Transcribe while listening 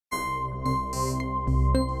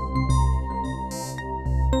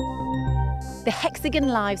The HxGN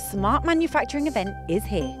LIVE SMART manufacturing event is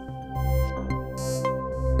here.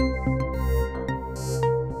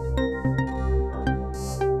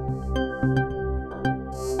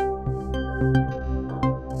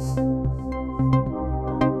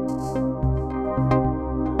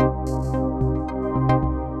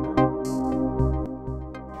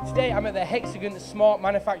 Today I'm at the HxGN Smart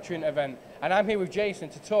Manufacturing event and I'm here with Jason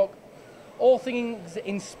to talk all things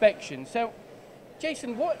inspection. So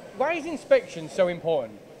Jason, why is inspection so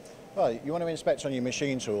important? Well, you want to inspect on your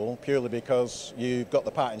machine tool purely because you've got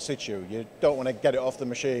the part in situ. You don't want to get it off the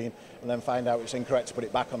machine and then find out it's incorrect to put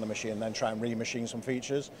it back on the machine and then try and remachine some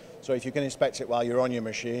features. So if you can inspect it while you're on your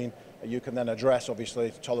machine, you can then address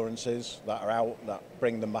obviously tolerances that are out, that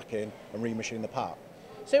bring them back in and remachine the part.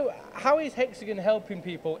 So how is HxGN helping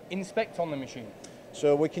people inspect on the machine?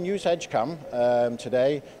 So we can use HxGN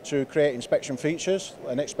today to create inspection features,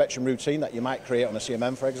 an inspection routine that you might create on a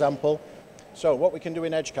CMM, for example. So what we can do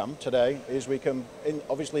in HxGN today is we can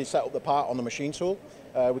obviously set up the part on the machine tool.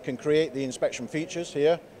 We can create the inspection features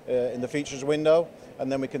here in the features window, and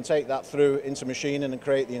then we can take that through into machining and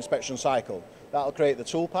create the inspection cycle. That'll create the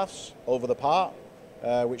tool paths over the part,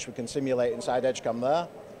 which we can simulate inside HxGN there.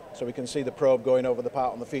 So we can see the probe going over the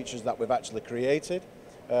part on the features that we've actually created.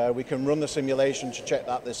 We can run the simulation to check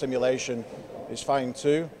that the simulation is fine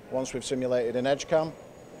too, once we've simulated in HxGN.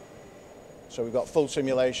 So we've got full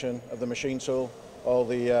simulation of the machine tool, all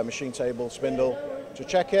the machine table, spindle to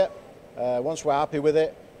check it. Once we're happy with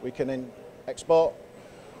it, we can export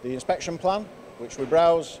the inspection plan, which we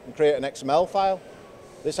browse and create an XML file.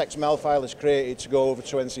 This XML file is created to go over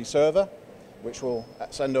to NC server, which we'll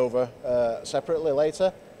send over separately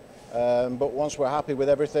later. But once we're happy with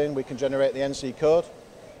everything, we can generate the NC code.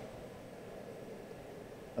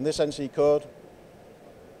 And this NC code,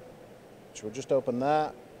 which we'll just open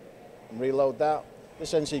that and reload that.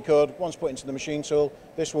 This NC code, once put into the machine tool,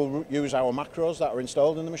 this will use our macros that are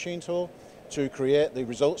installed in the machine tool to create the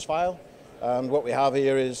results file. And what we have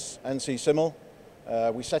here is NC Simul.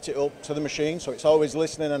 We set it up to the machine, so it's always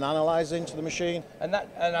listening and analysing to the machine. And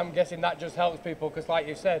I'm guessing that just helps people, because like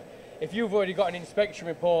you said, if you've already got an inspection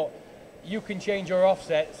report, you can change your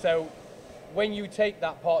offset, so when you take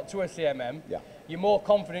that part to a CMM, you're more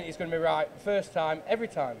confident it's going to be right first time, every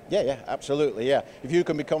time. Yeah, absolutely, yeah. If you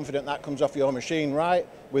can be confident that comes off your machine right,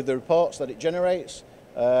 with the reports that it generates,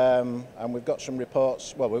 and we've got some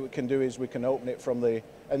reports, well, what we can do is we can open it from the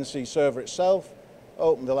NC server itself,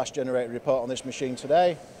 open the last generated report on this machine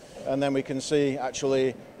today, and then we can see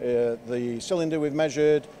actually the cylinder we've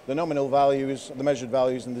measured, the nominal values, the measured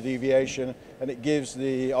values and the deviation, and it gives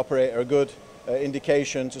the operator a good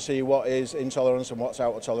indication to see what is in tolerance and what's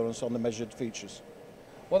out of tolerance on the measured features.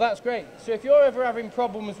 Well, that's great. So if you're ever having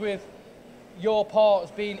problems with your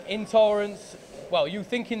parts being intolerance, well, you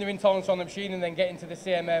thinking they're intolerance on the machine and then getting to the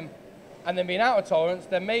CMM and then being out of tolerance,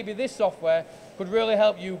 then maybe this software could really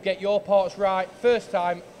help you get your parts right first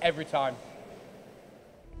time, every time.